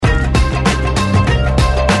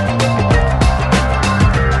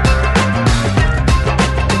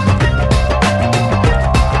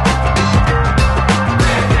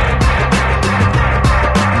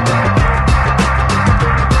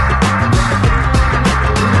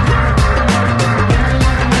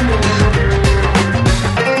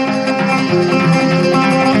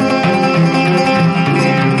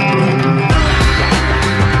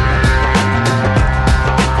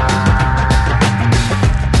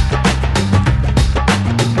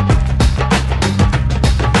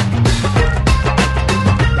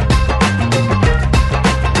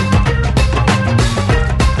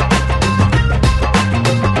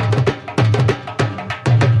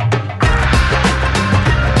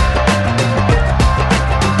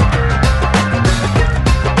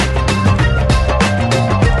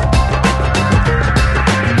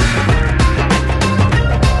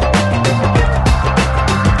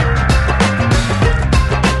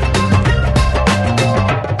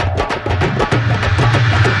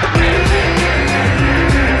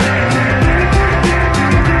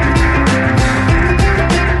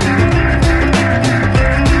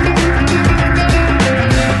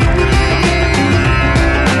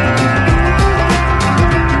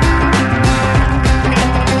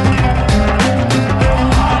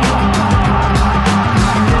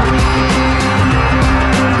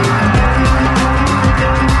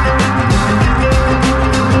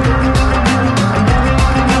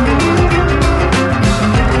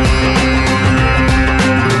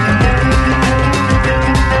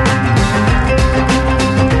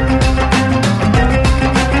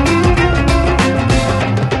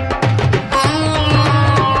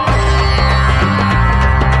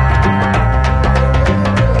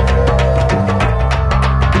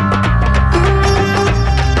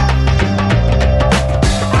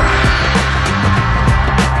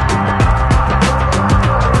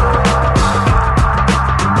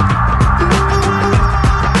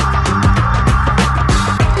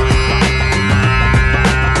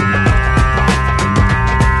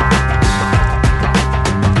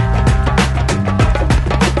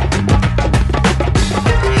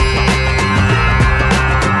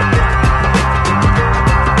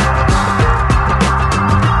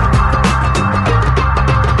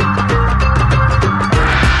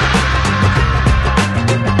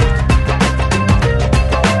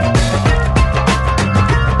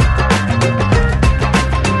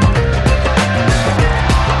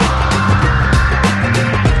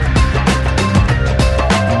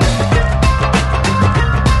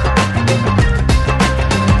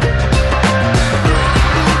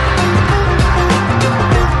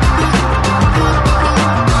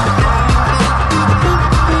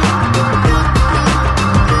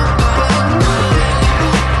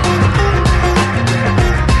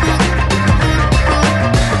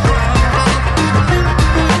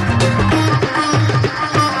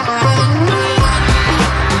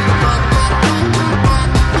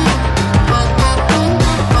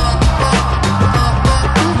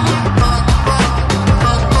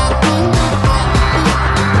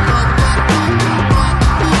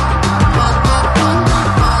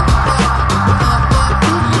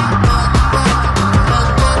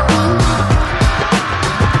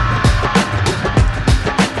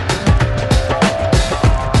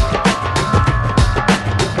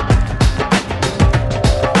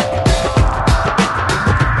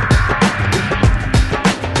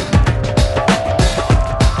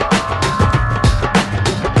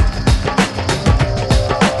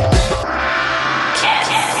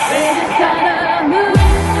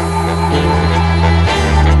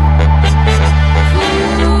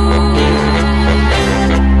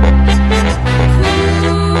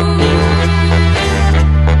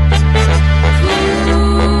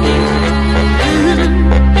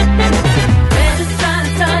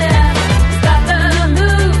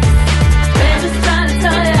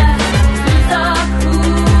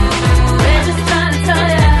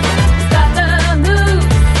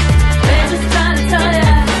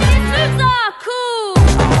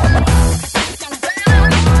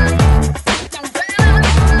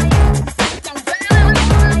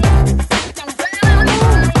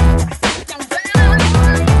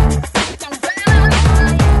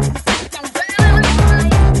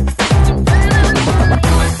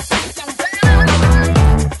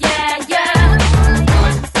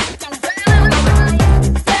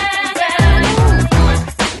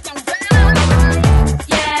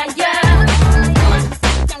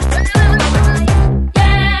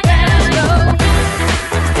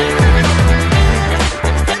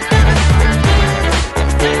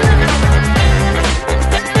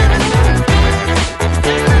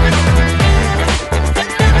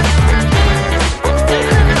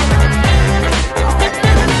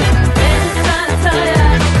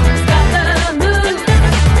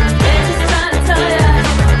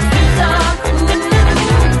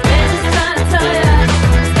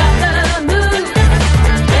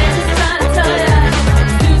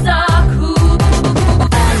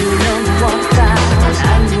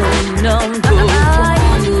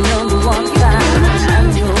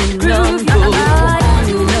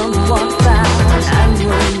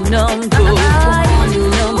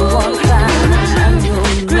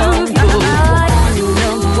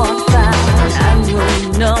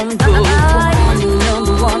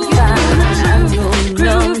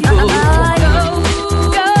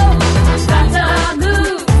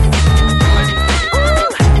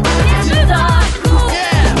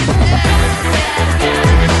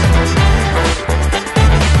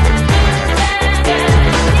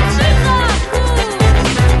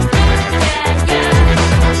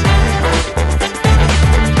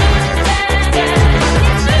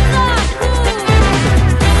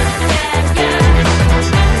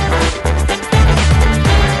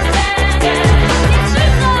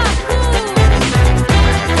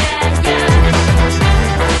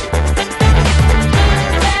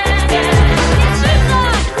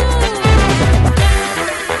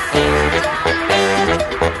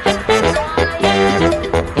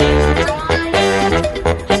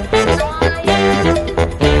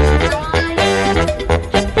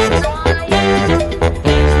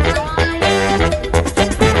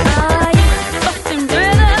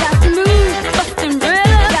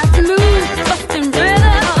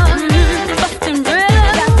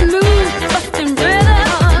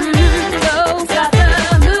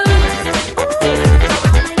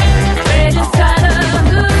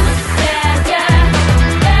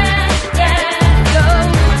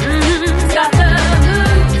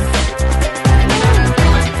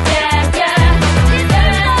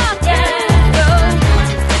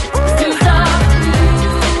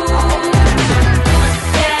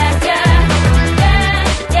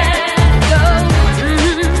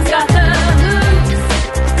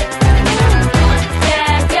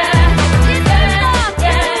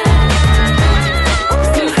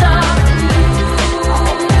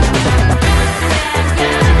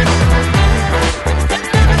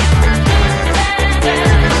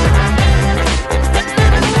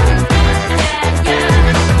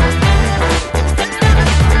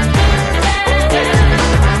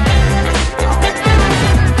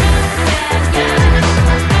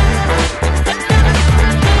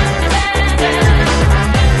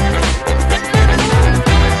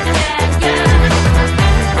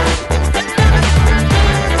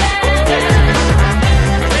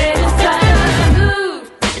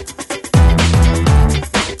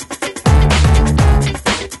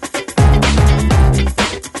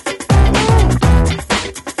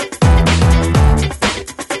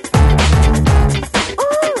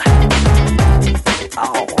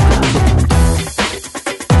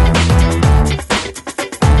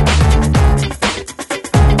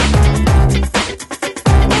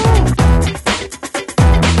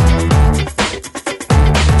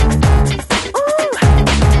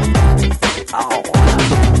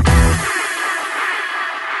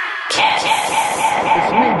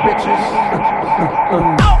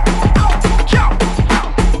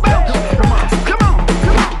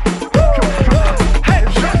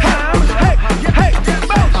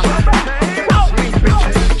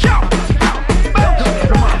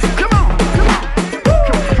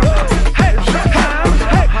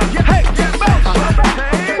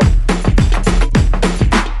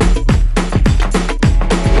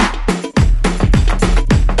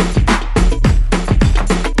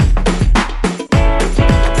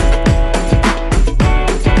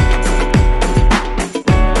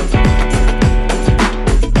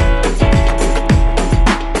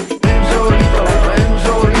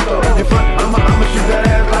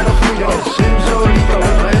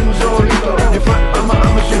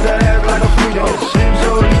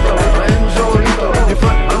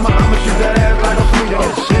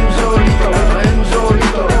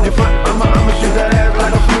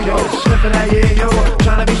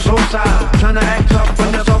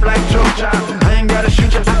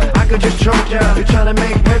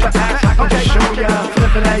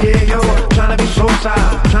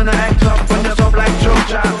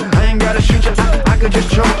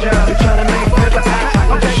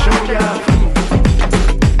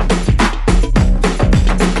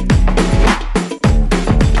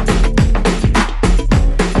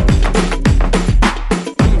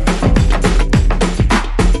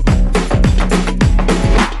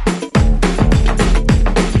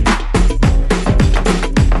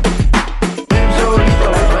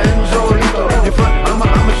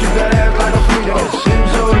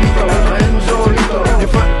Benzolito,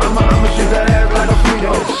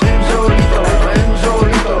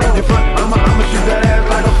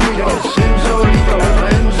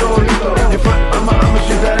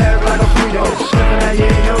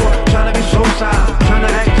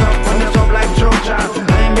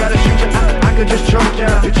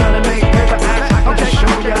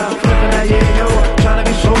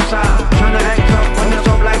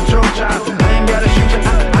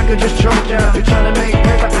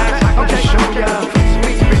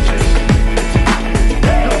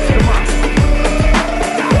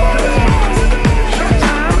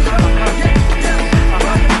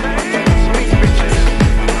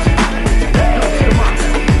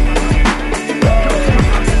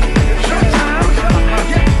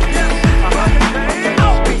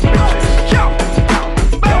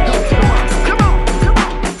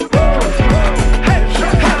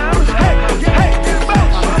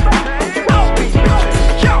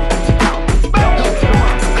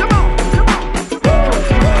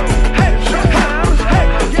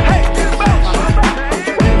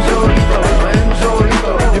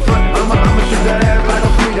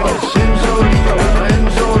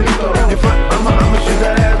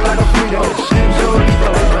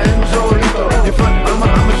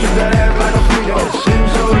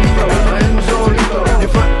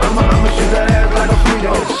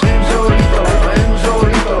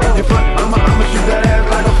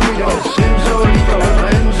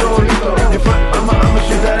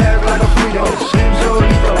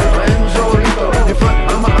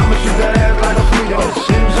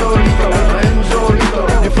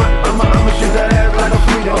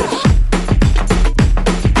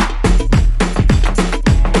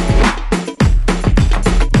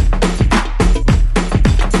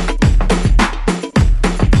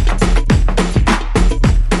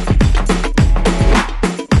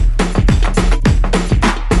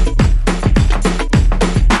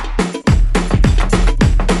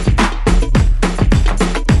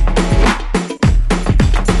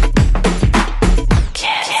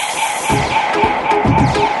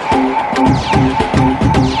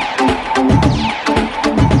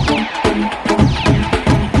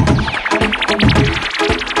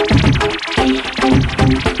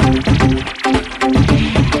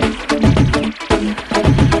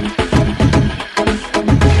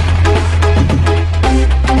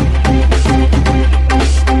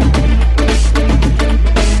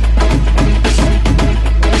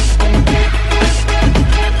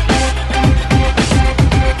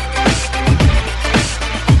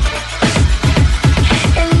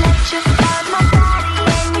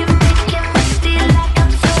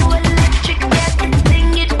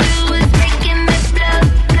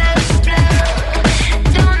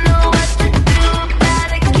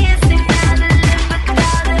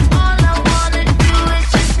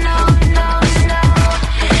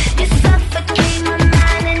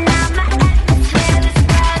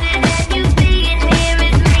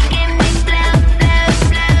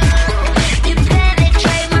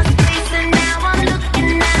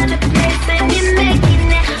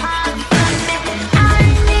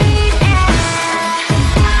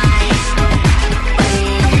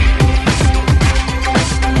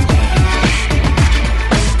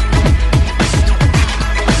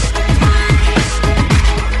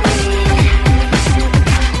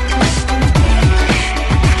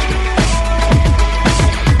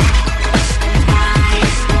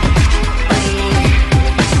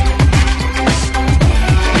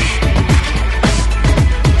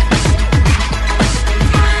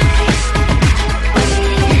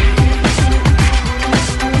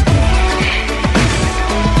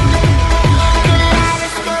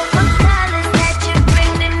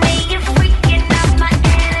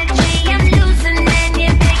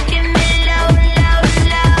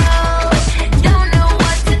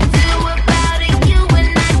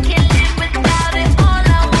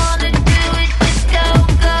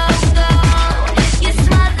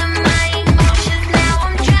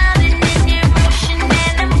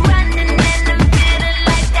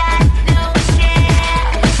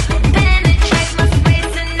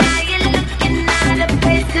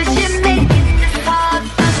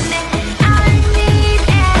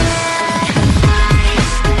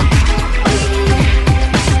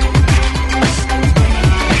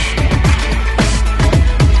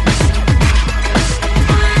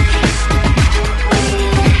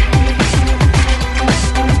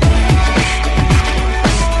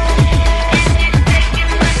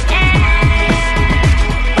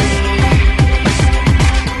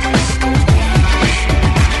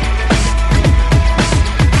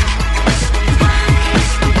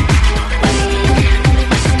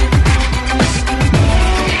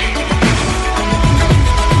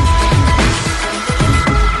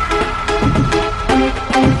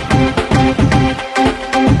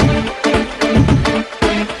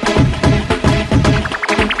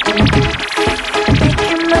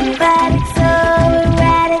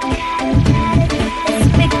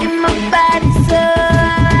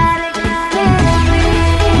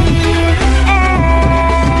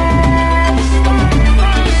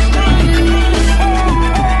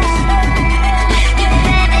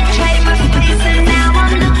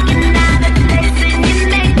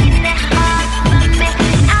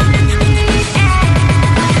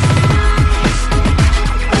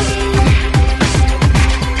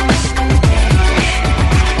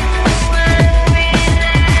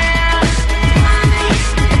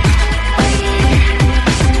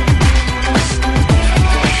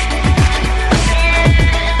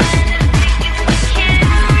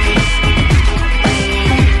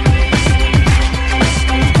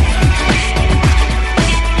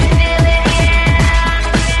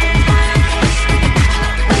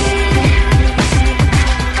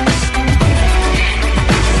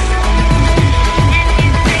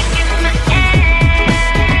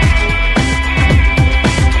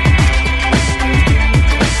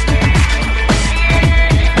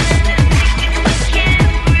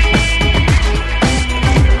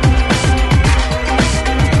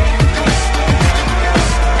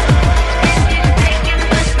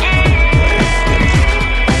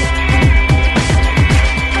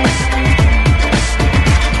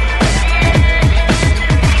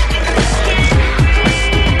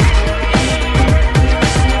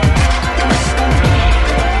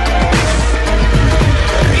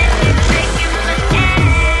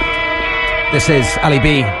 This is Ali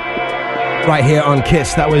B right here on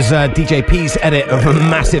Kiss. That was DJ P's edit of a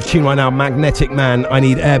massive tune right now, Magnetic Man, I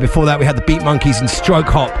Need Air. Before that we had the Beat Monkeys and Stroke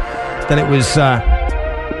Hop. Then it was the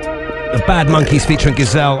Bad Monkeys featuring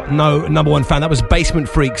Gazelle, No Number One Fan. That was Basement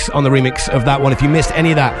Freaks on the remix of that one. If you missed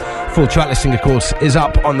any of that, full track listing, of course, is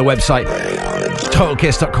up on the website,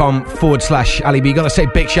 totalkiss.com/Ali B. Gotta say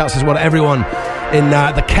big shouts as well to everyone in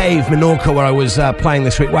the Cave, Menorca, where I was playing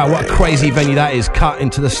this week. Wow, what a crazy venue that is, cut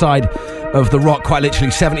into the side of the rock, quite literally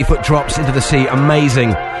 70-foot drops into the sea.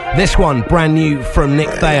 Amazing. This one, brand new from Nick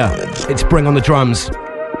Thayer. It's Bring on the Drums.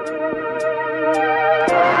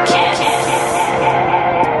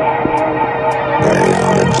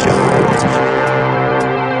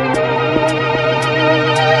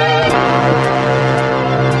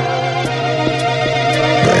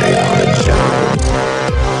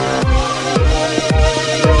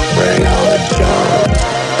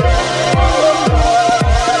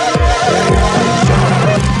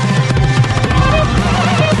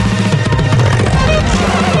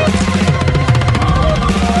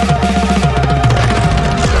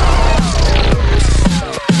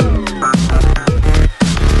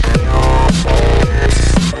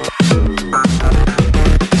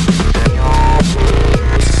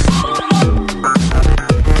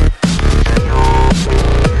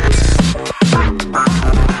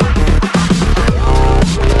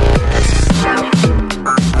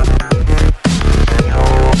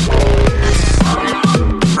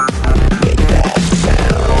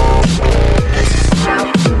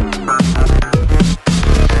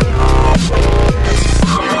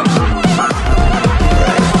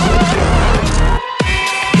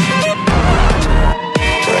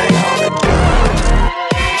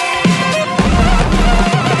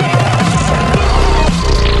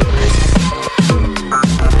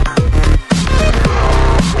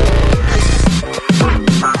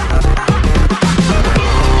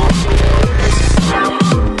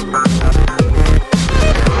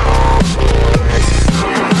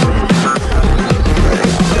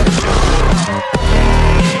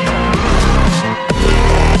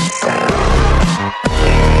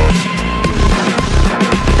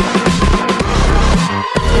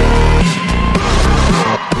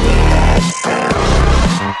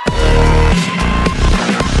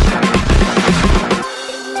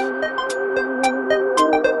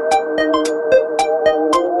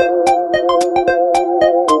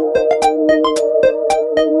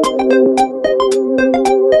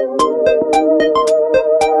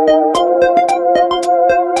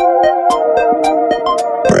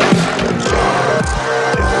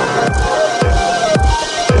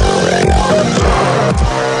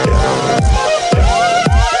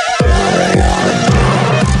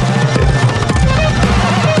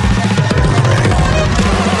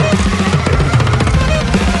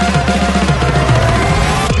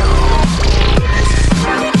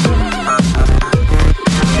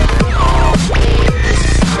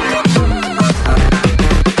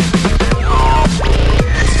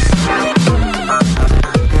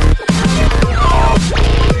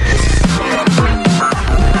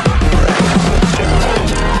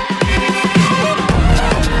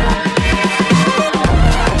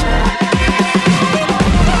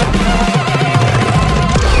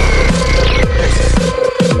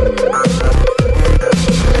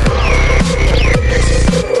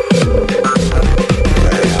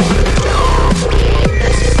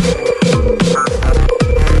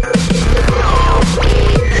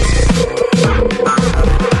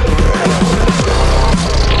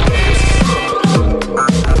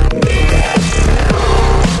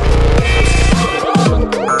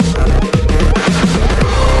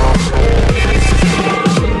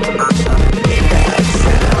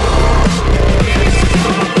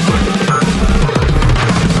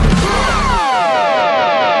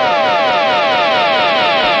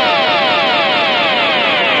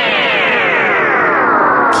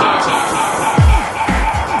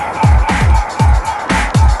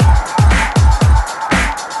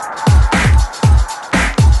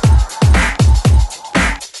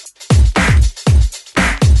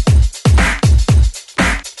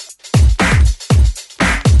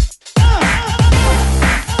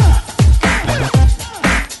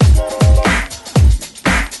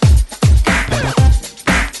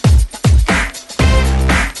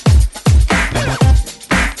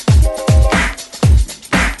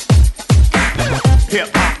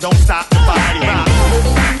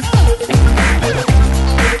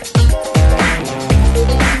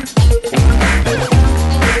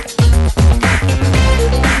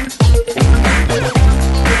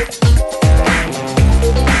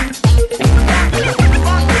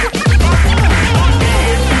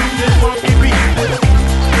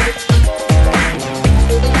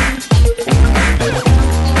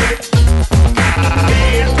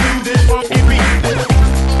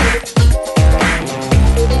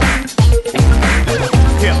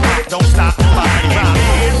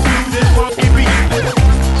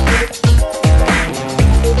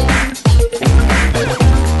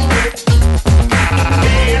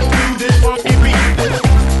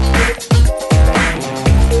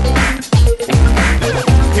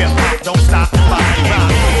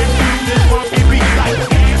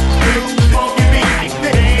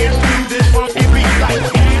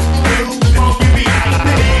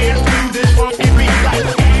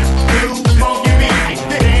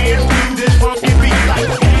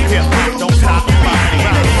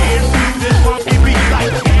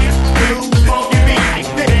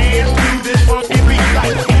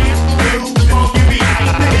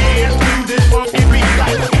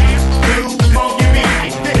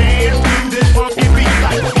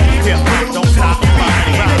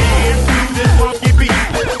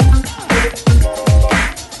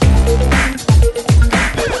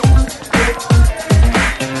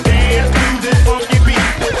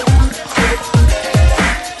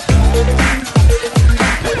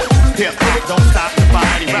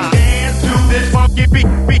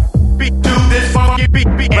 beat, beat, beat to this funky beat,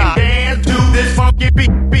 beat, and dance to this funky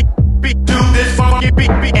beat, beat, beat to this funky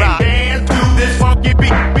beat, beat, and dance to this funky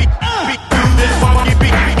beat, beat, beat to this funky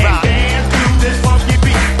beat, beat, and dance to this funky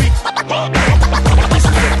beat, beat. This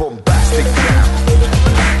is a bombastic jam.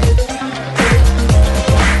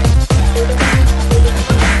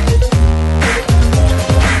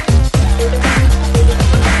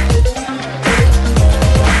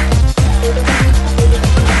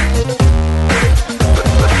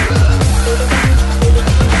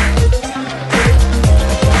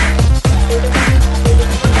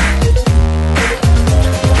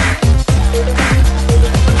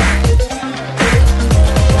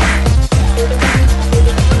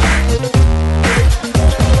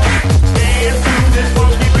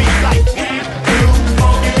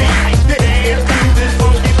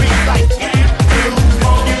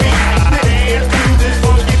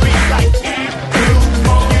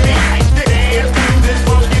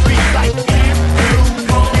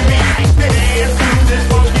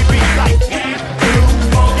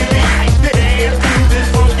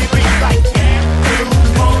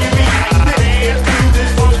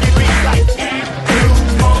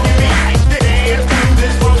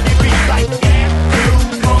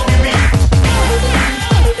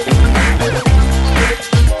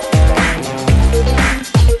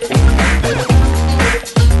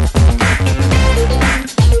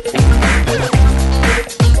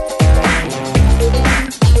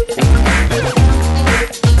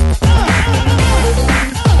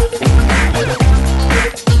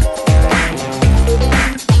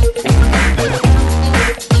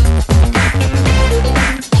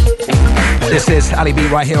 Ali B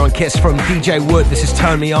right here on Kiss from DJ Wood. This is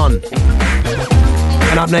Turn Me On.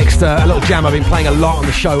 And up next, a little jam I've been playing a lot on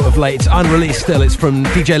the show of late. It's unreleased still. It's from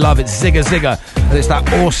DJ Love. It's Zigga Zigga. And it's that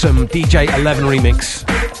awesome DJ 11 remix.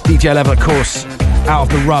 DJ 11, of course, out of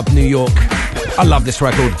the Rub, New York. I love this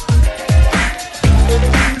record.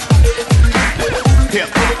 Hip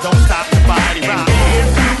hop, don't stop the body rock.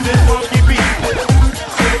 Dance to this funky beat.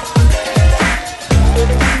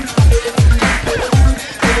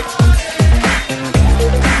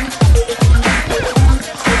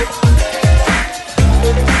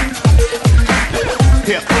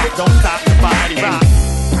 Hip hop, don't stop the body rock.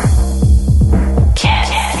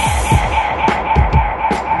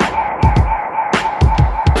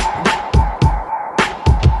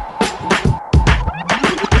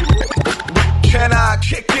 Can I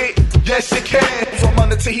kick it? Yes, you can. From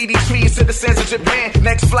under Tahiti trees to the sands of Japan.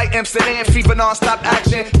 Next flight, Amsterdam, fever non-stop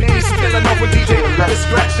action. Baby spilling off with DJ, let it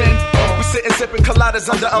scratching. We sitting sipping coladas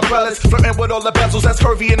under umbrellas. Flirting with all the bezels, that's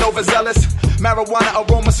curvy and overzealous. Marijuana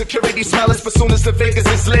aroma, security smell us. But soon as the Vegas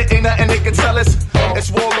is lit, ain't nothing they can tell us. It's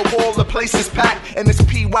wall to wall, the place is packed. And this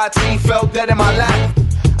PYT fell dead in my lap.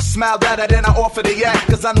 Smiled at her, then I offered a yak.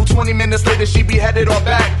 Cause I knew 20 minutes later she'd be headed or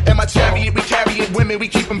back. And my chariot, we carry it. Women, we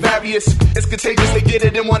keep them various. It's contagious, they get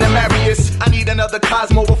it and wanna marry us. I need another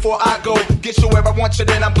Cosmo before I go. Get you where I want you,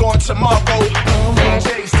 then I'm going tomorrow.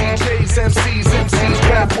 DJs, MCs,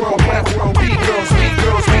 rap world, B-girls,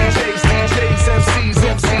 DJs,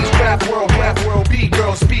 MCs, rap world,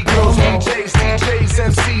 B-girls, DJs,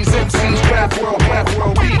 MCs, rap world,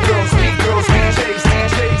 B-girls, DJs,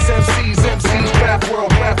 MCs, rap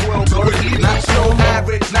world, dirty, not so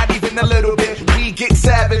average, not even a little bit. We get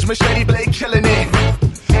savage, machete blade killing it.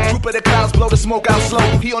 Troop of the clouds, blow the smoke out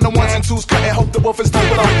slow. He on the ones and twos, cutting, hope the wolf is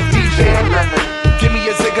double up. DJ, give me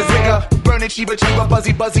a zigga zigga. Burning cheaper,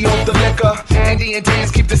 buzzy off the liquor. Indian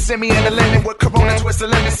dance, keep the semi and the lemon. With Corona, twist the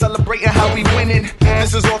lemon, celebrating how we winning.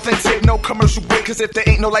 This is authentic, no commercial break. Cause if there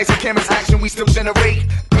ain't no lights and cameras, action, we still generate.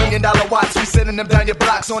 $1 million watts, we sending them down your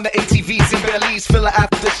blocks. On the ATVs and Belize, filler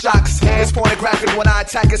after shocks. It's pornographic when I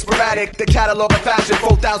attack, it's sporadic. The catalog of fashion,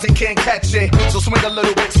 4,000 can't catch it. So swing a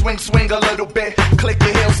little bit, swing a little bit. Click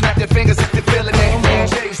your heels, snap your fingers if you're feeling it.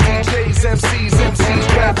 DJs, MCs,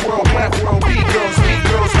 rap world, B-girls,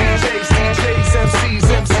 DJs,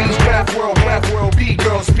 MCs, rap world,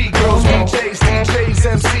 B-girls, DJs,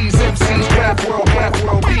 MCs, rap world,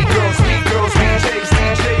 B-girls, DJs,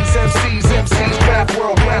 MCs, rap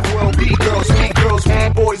world, B-girls,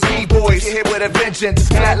 B-boys, you hit with a vengeance.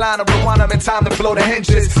 Flatliner, rewind them in time to blow the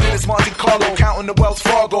hinges. It's Monte Carlo, counting the Wells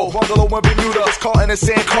Fargo. Bungalow in Bermuda, it's caught in the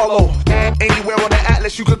San Carlo. Anywhere on the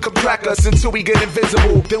Atlas, you could come track us until we get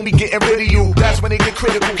invisible. Then we getting rid of you. That's when they get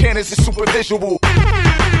critical. Cannons is super visual.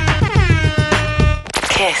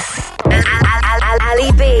 Kiss.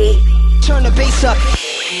 Ali B. Turn the bass up.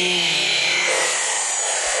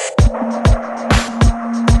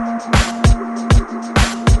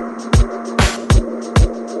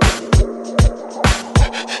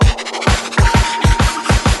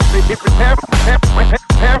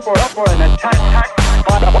 for an attack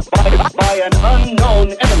by an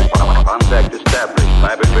unknown enemy. Contact established.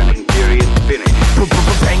 Cybertraining period finished.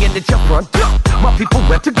 Banging at your front door. My people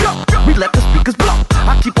where to go. We let the speakers blow.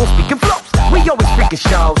 I keep on speaking flows. We always freaking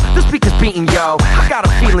shows. The speakers beating yo. I got a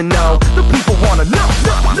feeling no. The people wanna know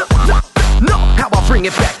how I bring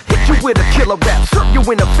it back. Hit you with a killer rap. Serve you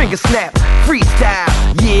in a finger snap. Freestyle.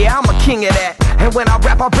 Yeah, I'm a king of that. And when I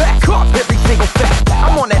rap, I back up every single fact.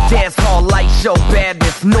 I'm on that dance hall light show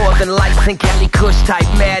badness. Northern Lights and Cali Kush type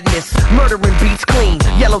madness. Murdering beats clean.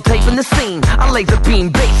 Yellow tape in the scene. I laser beam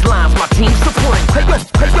bass lines. My team supporting. Hey,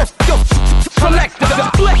 yo, select the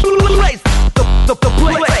blaze. The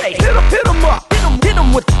blaze. Hit 'em up. Hit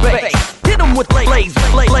 'em with the bass. Hit 'em with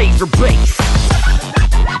laser bass.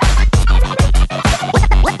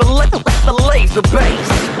 The laser bass.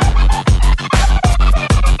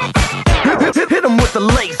 Hit 'em with the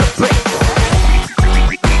laser bass.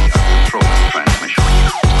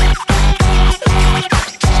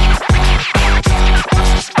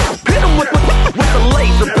 Hit 'em with the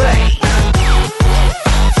laser bass.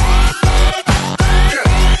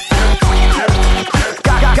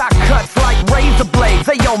 Got cuts like razor blades.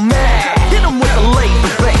 Hey yo, man, hit 'em with the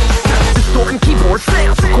laser bass. Distorting keyboard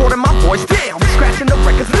sounds, recording my voice down, scratching the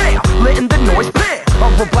records now, letting the noise bang. A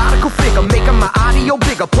robotical figure, making my audio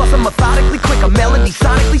bigger. Plus I'm methodically quicker, melody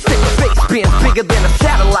sonically sicker. Bass spins bigger than a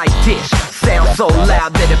satellite dish. Sounds so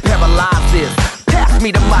loud that it paralyzes. Pass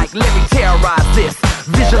me the mic, let me terrorize this.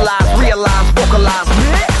 Visualize, realize, vocalize.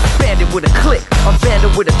 Bandit with a click, a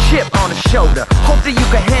bandit with a chip on the shoulder. Hope that you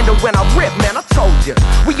can handle when I rip, man, I told you.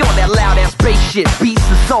 We on that loud ass bass shit. Beats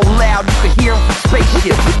are so loud you can hear them from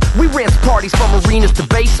spaceships. We rinse parties from arenas to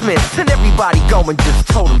basements, and everybody going just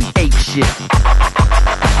totally ape shit.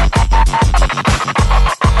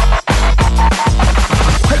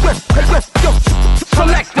 Hey, yo,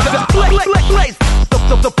 select the blaze. The blaze.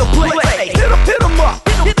 Hit 'em up.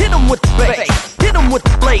 Hit 'em with the bass. Hit 'em with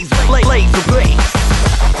the laser bass.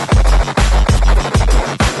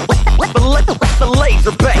 The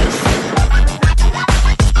laser bass.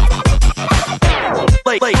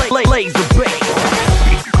 Laser bass.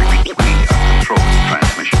 Control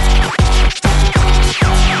transmission.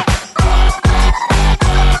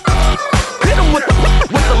 Hit 'em with the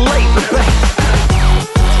laser bass.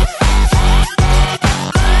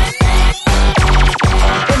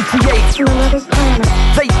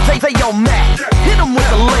 MTA, they yo Mac. Hit 'em with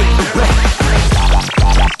the laser bass.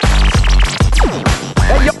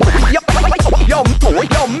 Hey yo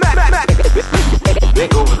Mac.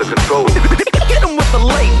 Take over the control. Hit 'em with the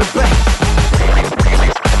laser bass.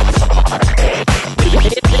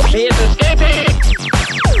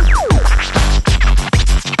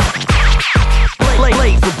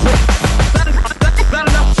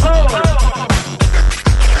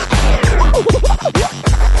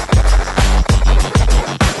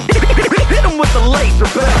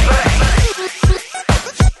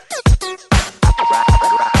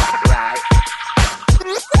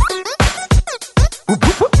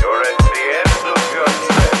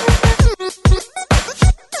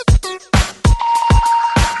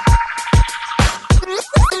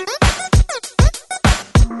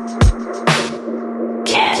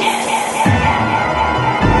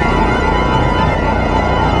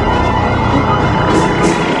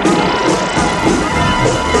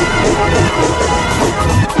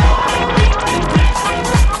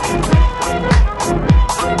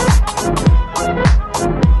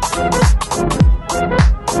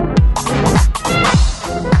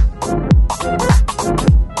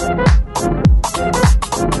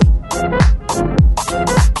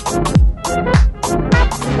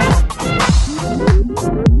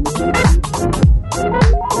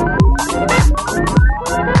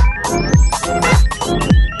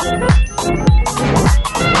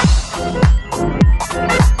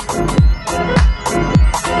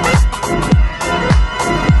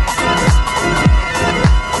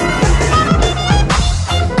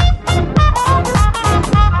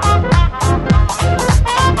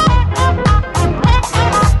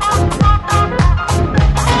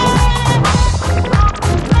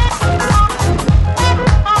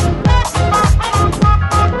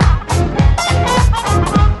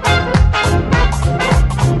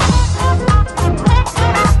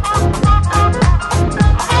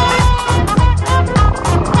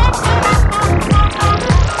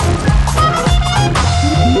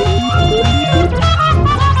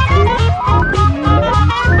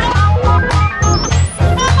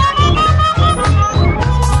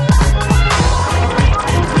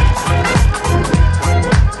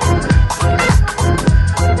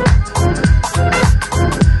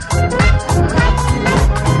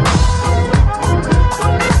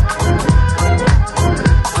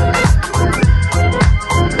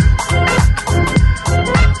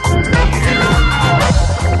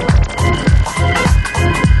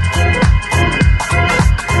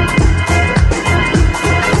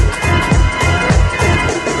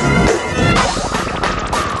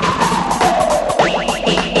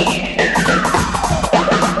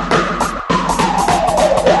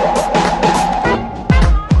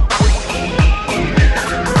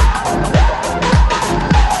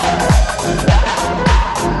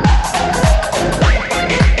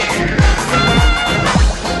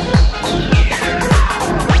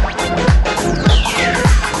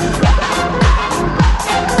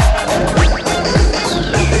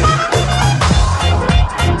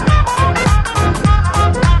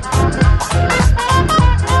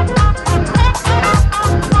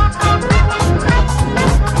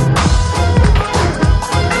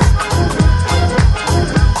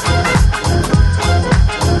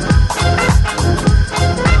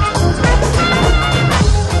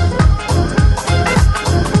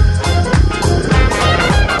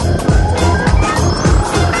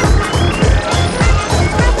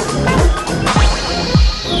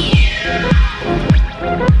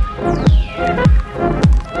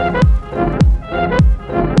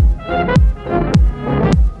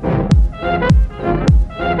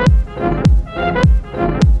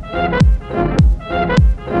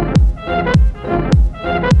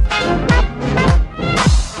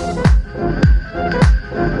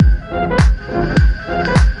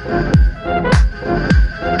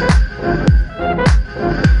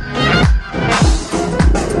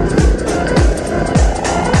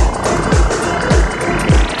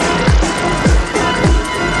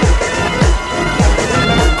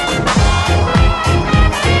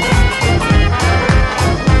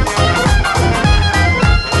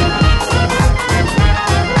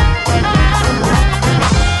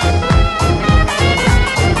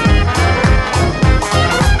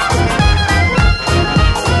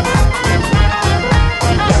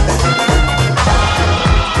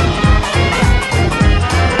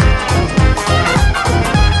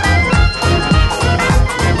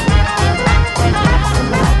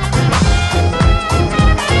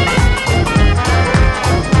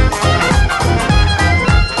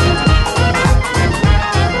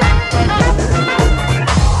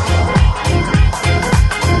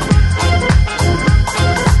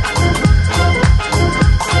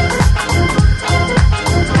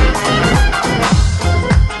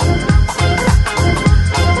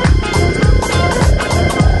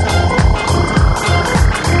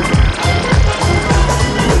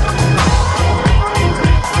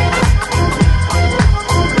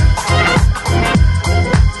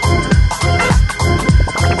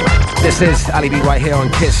 This is Ali B right here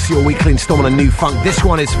on Kiss, your weekly installment of New Funk. This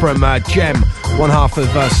one is from Jem, one half of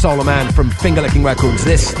Solar Man from Finger Licking Records.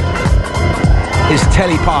 This is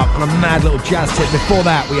Telly Park on a mad little jazz tip. Before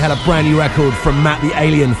that, we had a brand new record from Matt the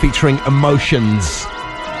Alien featuring Emotions.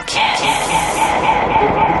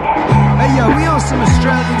 Hey yo, we on some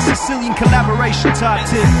Australian-Sicilian collaboration type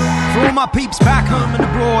tip. For all my peeps back home and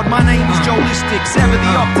abroad, my name is Joe Listics, ever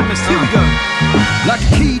the optimist. Here we go. Like a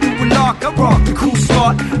key to a lock, I rock the cool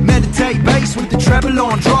spot. Meditate bass with the treble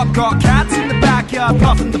on drop. Got cats in the backyard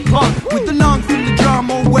puffing the pot. With the lung full of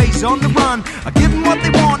drum, always on the run. I give them what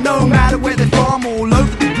they want, no matter where they're from. All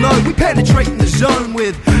over the globe, we penetrating the zone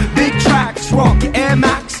with big tracks, rock your Air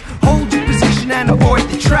Max. Hold your position and avoid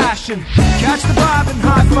the trash. And catch the vibe and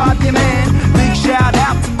high-five your man. Big shout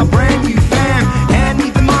out to my brand new fam. Hand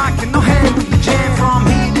me the mic and I'll handle the jam. From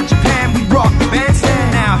here to Japan, we rock the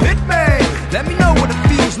bandstand. Now hit me, let me know what it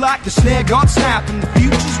feels like. The snare got snapped and the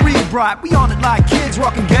future's real bright. We on it like kids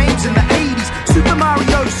rocking games in the 80s. Super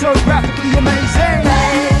Mario, so graphically amazing.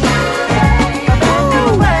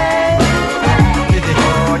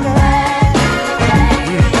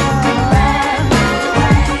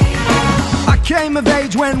 Came of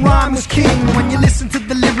age when rhyme was king. When you listened to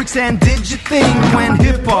the lyrics and did your thing. When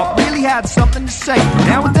hip-hop really had something to say.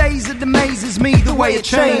 Nowadays it amazes me the way it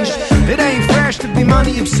changed. It ain't fresh to be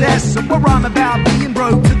money obsessed. So I rhyme about being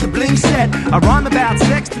broke to the bling set. I rhyme about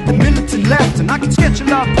sex to the militant left. And I can sketch a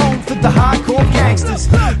love poem for the hardcore gangsters.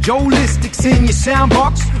 Joe Listics in your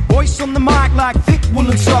soundbox. Voice on the mic like thick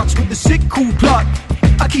woolen socks. With a sick cool plot.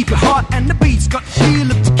 I keep it hot and the beat's got the feel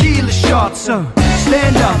of tequila shots. So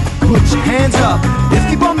stand up, put your hands up.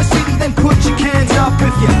 If you bomb the city, then put your cans up.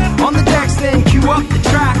 If you're on the decks, then cue up the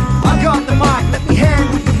track. I got the mic, let me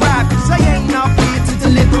hand with the rap. Cause I ain't up here to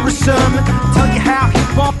deliver a sermon. Tell you how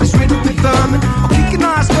hip-hop is riddled with vermin. I'll kick a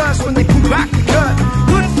nice verse when they pull back the curtain.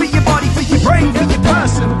 Good for your body, for your brain, for your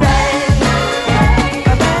person.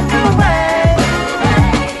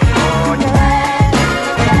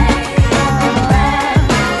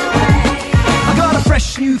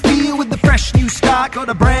 Fresh new feel with the fresh new start. Got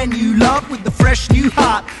a brand new love with the fresh new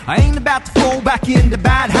heart. I ain't about to fall back into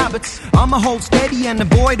bad habits. I'ma hold steady and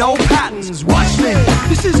avoid old patterns. Watch me,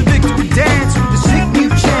 this is a victory dance with a sick new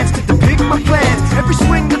chance to depict my plans. Every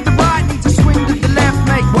swing to the right needs a swing to the left.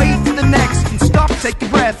 Make way for the next and stop, take a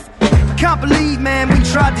breath. I can't believe, man, we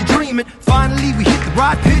tried to dream it. Finally we hit the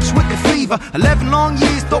right pitch with the fever. 11 long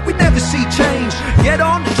years, thought we'd never see change. Get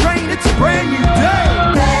on the train, it's a brand new day.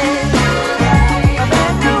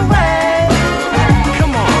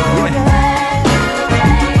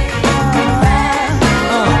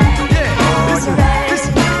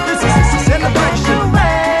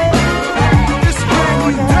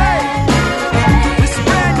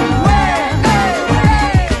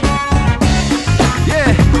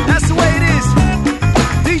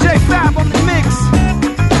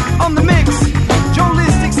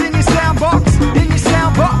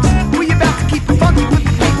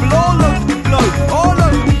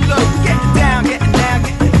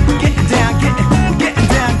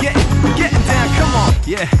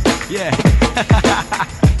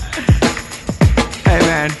 Hey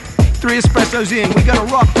man, 3 espressos in, we gotta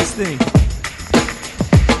rock this thing.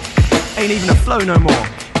 Ain't even a flow no more.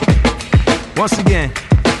 Once again,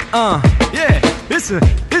 yeah, it's a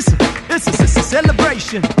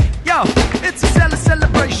celebration. Yo, it's a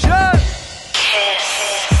celebration.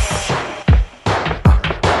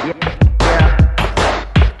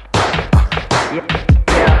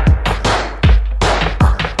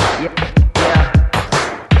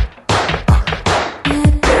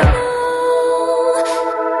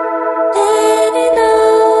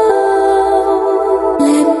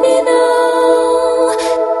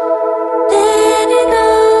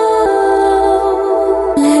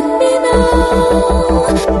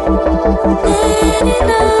 Let me know.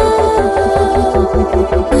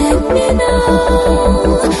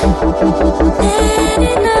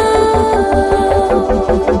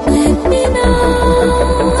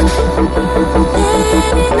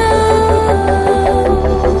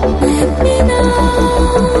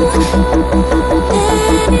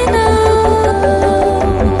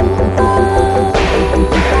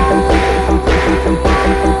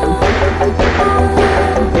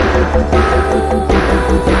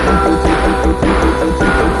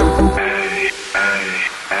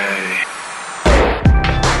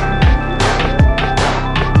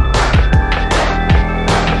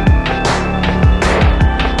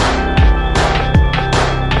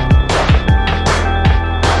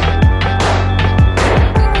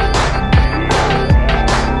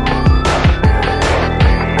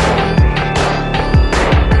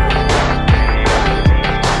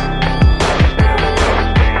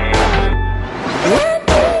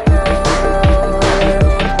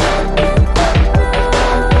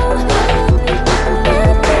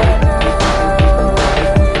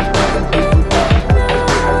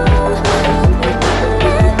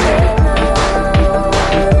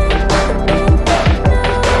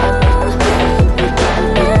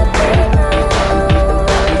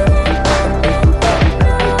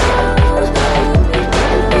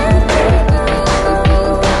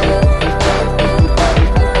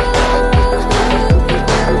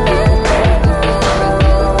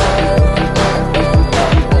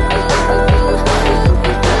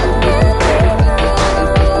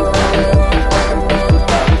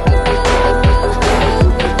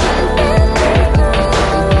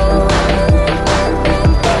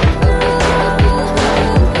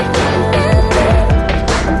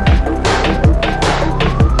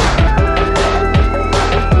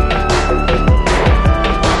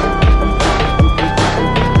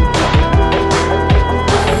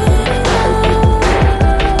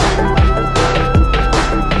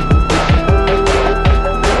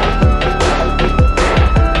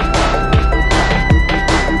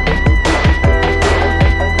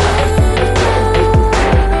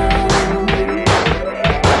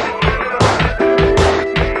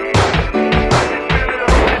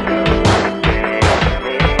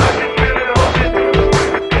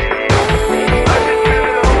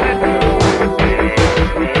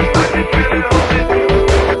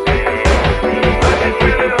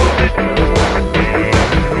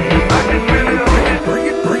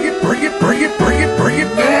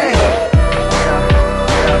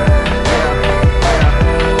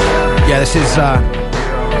 This is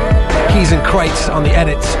Keys and Crates on the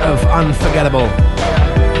edits of Unforgettable.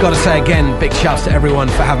 Gotta say again, big shouts to everyone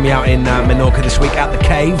for having me out in Menorca this week at the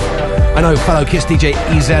Cave. I know fellow Kiss DJ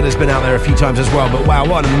EZ has been out there a few times as well, but wow,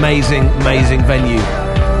 what an amazing, amazing venue.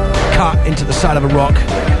 Cut into the side of a rock,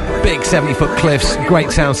 big 70-foot cliffs,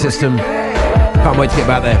 great sound system. Can't wait to get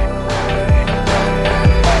back there.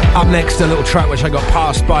 Up next, a little track which I got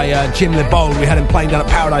passed by Jim LeBold. We had him playing down at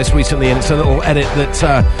Paradise recently, and it's a little edit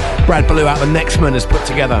that Brad Ballou out the Nextman has put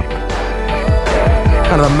together.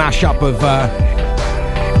 Kind of a mashup of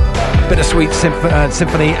Bittersweet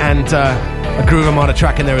Symphony and a Groove Armada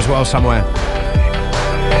track in there as well somewhere.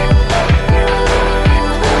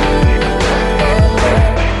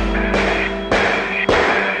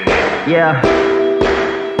 Yeah.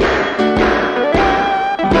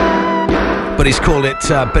 But he's called it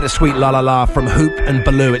Bittersweet La La La from Hoop and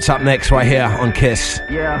Ballou. It's up next right here on Kiss.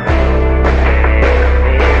 Yeah.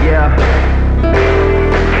 Yeah.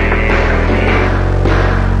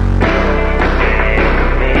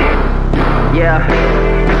 Yeah.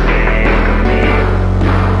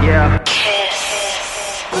 Yeah.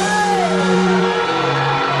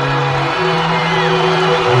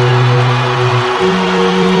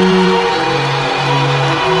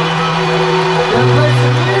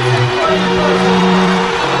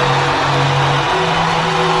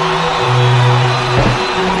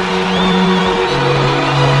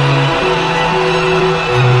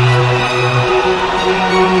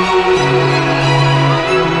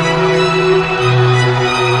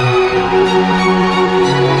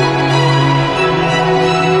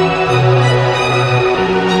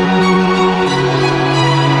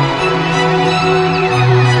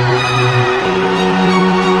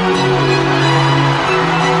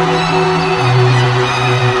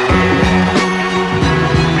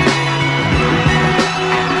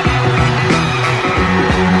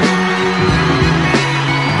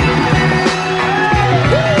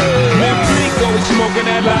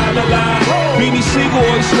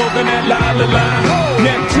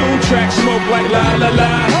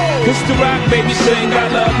 It's the rock, baby, sing I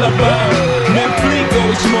love la la. Ned Fleek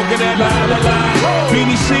always smoking that la la la.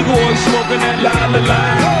 Beanie Siegel always smoking that la la la.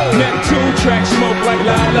 Neptune track smoke like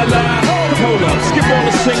la la la. Hold up, skip all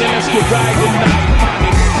the singing, let's get right tonight.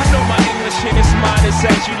 Mommy, I know my English ain't as modest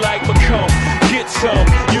as you like, but come get some,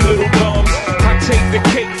 you little bums. I take the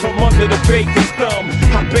cake from under the baker's thumb.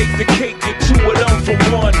 I bake the cake, get two of them for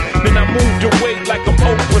one. Then I move the weight like I'm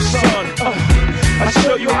Oprah's son. I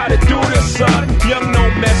show you how to do this, son. Young no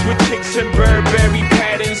mess with chicks and Burberry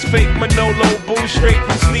patterns. Fake Manolo, boo straight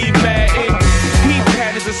from Steve Madden. He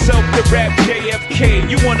patterns himself to rap JFK.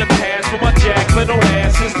 You wanna pass for my jack little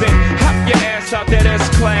asses? Then hop your ass out that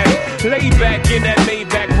S-Class. Lay back in that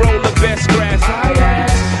Maybach, roll the best grass. I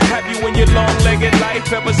ask, have you in your long-legged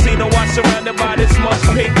life ever seen a watch surrounded by this much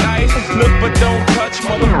pink ice? Look but don't touch,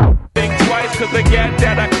 mother. Think twice, cause the gap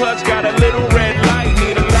that I clutch got a little red light.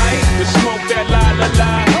 Need a light to smoke that la la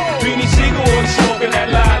la. Beanie Siegel was smoking that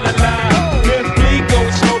la la la. Ned Fleek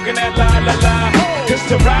was smoking that la la la. It's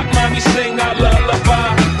the rock, mommy, sing our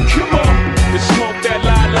lullaby. Come on, to smoke that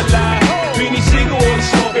la la la. Beanie Siegel was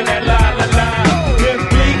smoking that la la la. Ned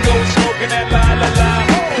Fleek was smoking that la la la.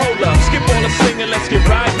 Hold up, skip all the singing, let's get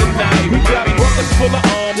right tonight. We got buckets full of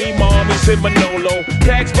Army, mommies and Manolo.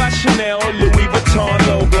 Bags by Chanel, Louis Vuitton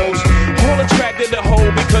logos. All attracted to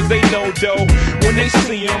hold because they know dough. When they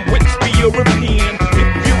see him, whips be European. If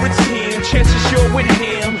you're a 10, chances you're with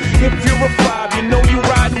him. If you're a 5, you know you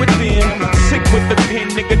ride with them. Sick with the pen,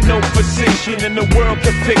 nigga, no physician in the world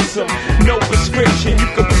can fix him. No prescription, you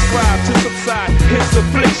can prescribe to subside his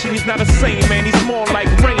affliction. He's not a saint, man, he's more like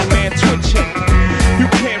Rain Man twitching. You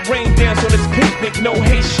can't rain dance on this picnic. No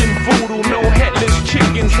Haitian voodoo, no headless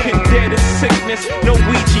chickens. Can dead in sickness, no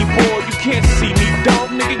Ouija board. You can't see me, dog,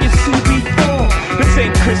 nigga, you see me fall. This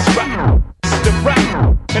ain't Chris Rock, it's the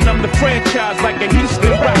rock. And I'm the franchise like a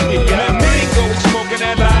Houston Rocket. Yeah, Mango is smoking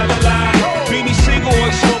that la la la. Beanie Siegel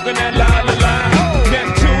is smoking that la la la.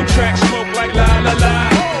 Neptune track smoke like la la la.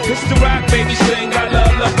 It's the rock, baby, sing I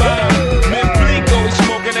love la la. Ned Fleek is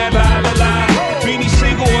smoking that la la la. Beanie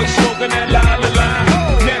Siegel is smoking that la la la.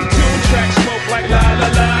 Neptune track smoke like la la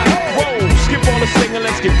la. Whoa, skip all the singing,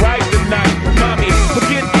 let's get right tonight. Mommy,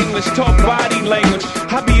 forget English, talk body language.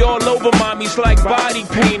 I be all over mommies like body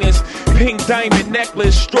painters. Pink diamond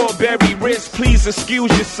necklace, strawberry wrist. Please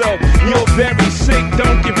excuse yourself, you're very sick.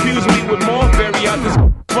 Don't confuse me with Marbury. I just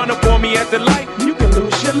run up on me at the light, you can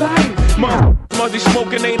lose your life. Muzzy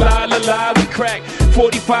smoking ain't la la la. We crack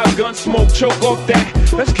 45 gun smoke, choke off that.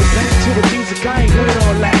 Let's get back to the music, I ain't with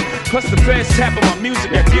all that. Plus the fans tapping my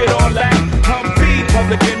music, I get all that. I'm V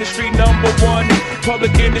Public industry number one.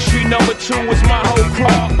 Public industry number two is my whole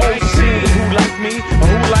crowd. OC, who like me or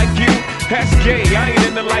who like you? That's gay, I ain't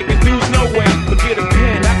into liking dudes, no way. But get a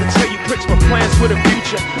pen, I can tell you pricks my plans for the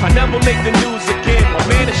future. I never make the news again, my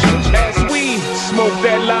man is huge as we smoke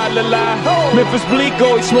that la la la. Memphis Bleak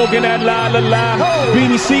always smoking that la la la.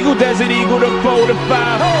 Beanie Siegel, Desert Eagle, the 4 to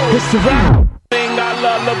 5. It's the rap thing I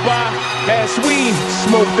lullaby. As we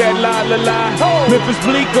smoke that la la la. Memphis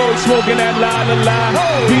Bleak always smoking that la la la.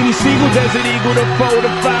 Beanie Siegel, Desert Eagle, the 4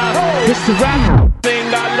 to 5. It's the rap thing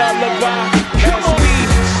I lullaby. As we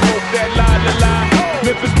smoke that la la la.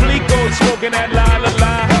 Memphis Bleak always smoking that la la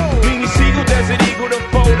la. Beanie Siegel, Desert Eagle, the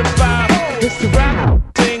 4 to 5. It's the rap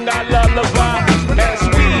thing I lullaby. As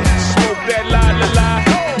we smoke that la la la.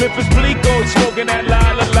 Memphis Bleak always smoking that la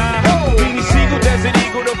la la. Beanie Siegel, Desert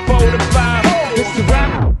Eagle, the 4 to 5. It's the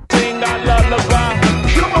rap thing I lullaby.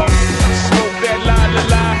 Come on, smoke that la la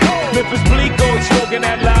la. Memphis Bleak always smoking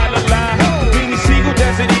that la la la. Beanie Siegel,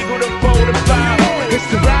 Desert Eagle, the 4 to 5. It's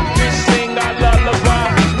the rap thing I lullaby.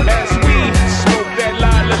 As we smoke that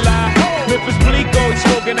la la la. Memphis Bleak always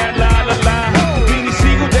smoking that la la la. Beanie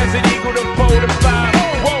Siegel, Desert Eagle, the 4 to 5.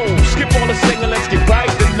 Whoa, skip all the singing, let's get right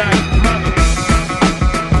tonight.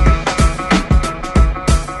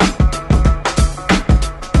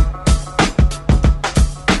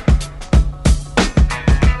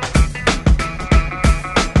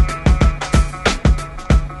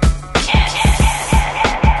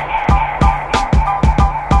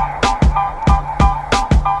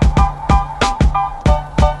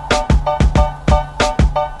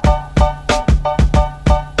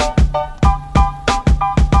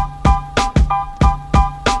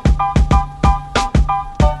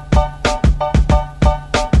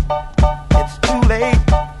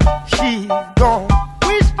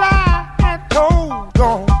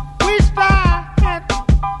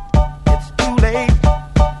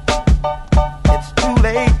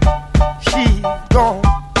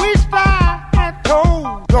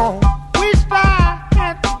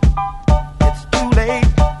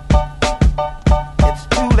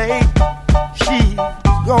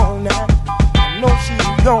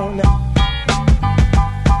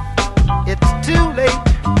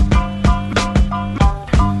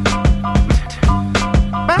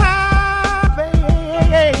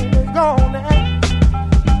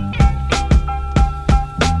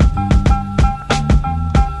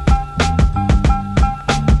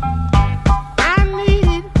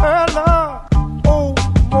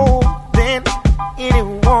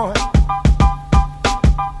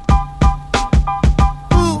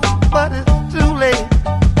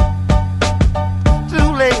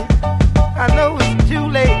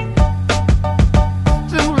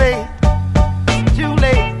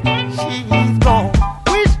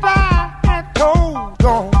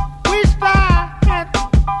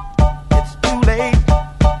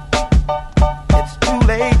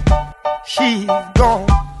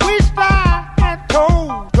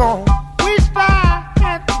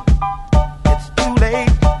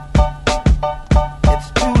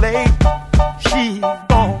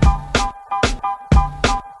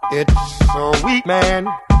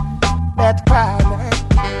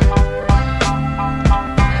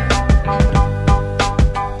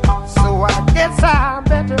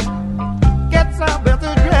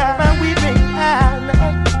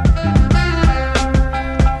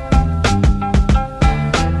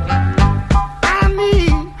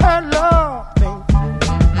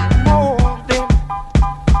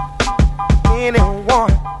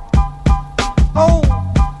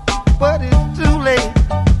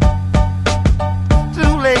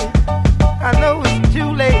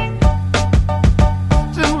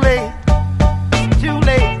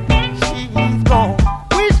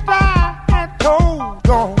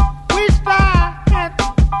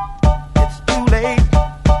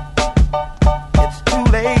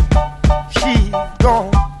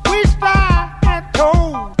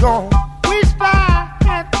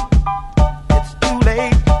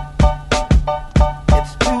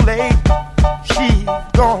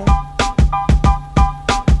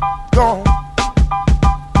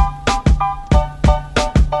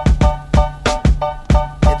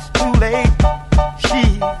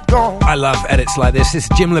 Like this is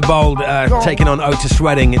Jim LeBold taking on Otis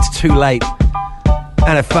Redding. It's Too Late.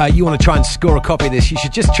 And if you want to try and score a copy of this, you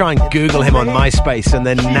should just try and Google him on MySpace and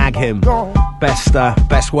then nag him.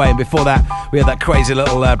 Best way. And before that, we had that crazy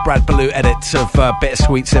little Brad Ballou edit of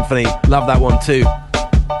Bittersweet Symphony. Love that one too.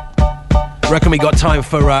 Reckon we got time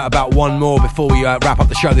for about one more before we wrap up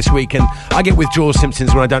the show this week, and I get withdrawal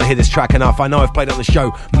symptoms when I don't hear this track enough. I know I've played it on the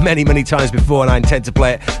show many times before, and I intend to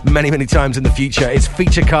play it many times in the future. It's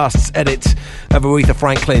Featurecast's edit of Aretha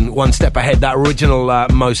Franklin, One Step Ahead, that original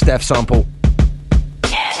Mos Def sample.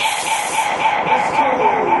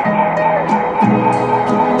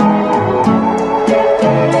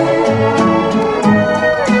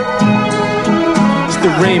 It's the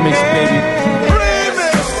remix, baby.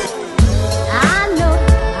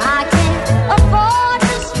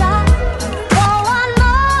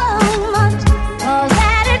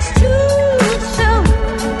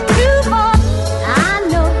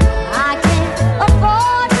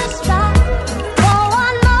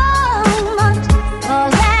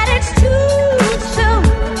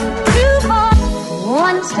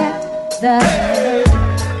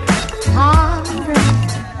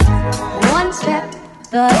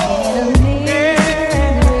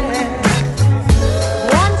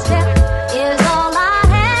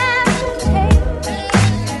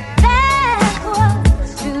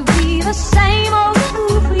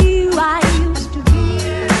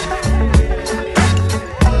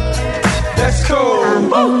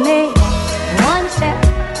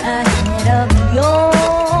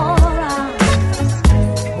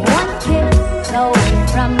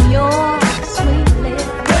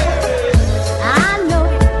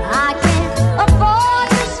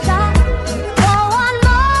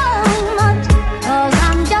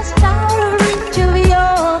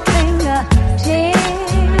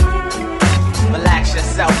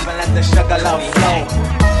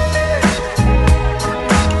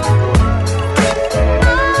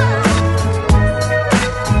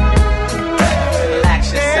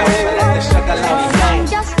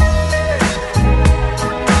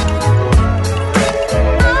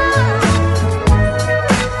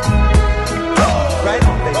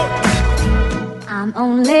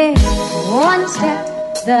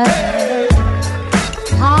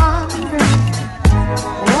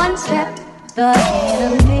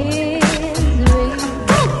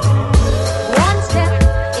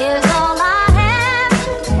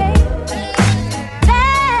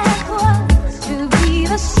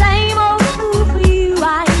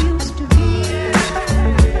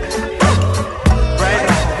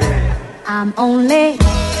 I'm only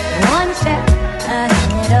one step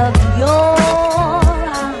ahead of your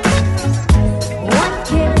arms, one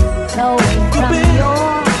kiss away from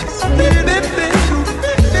your sweet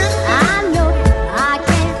lips. I know I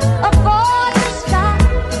can't afford to stop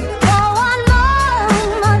for one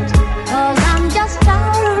moment, 'cause I'm just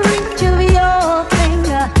out of reach of your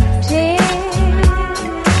fingertips.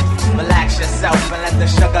 Relax yourself and let the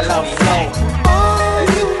sugar love flow.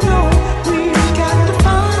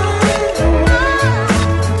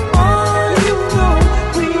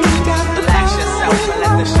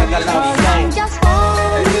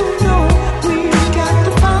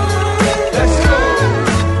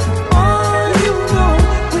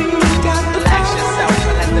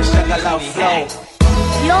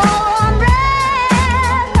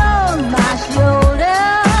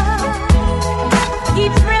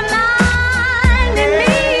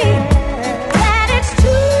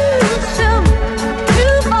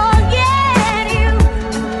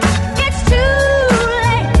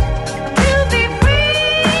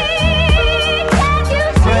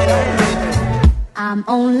 I'm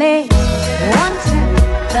only one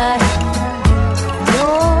step ahead.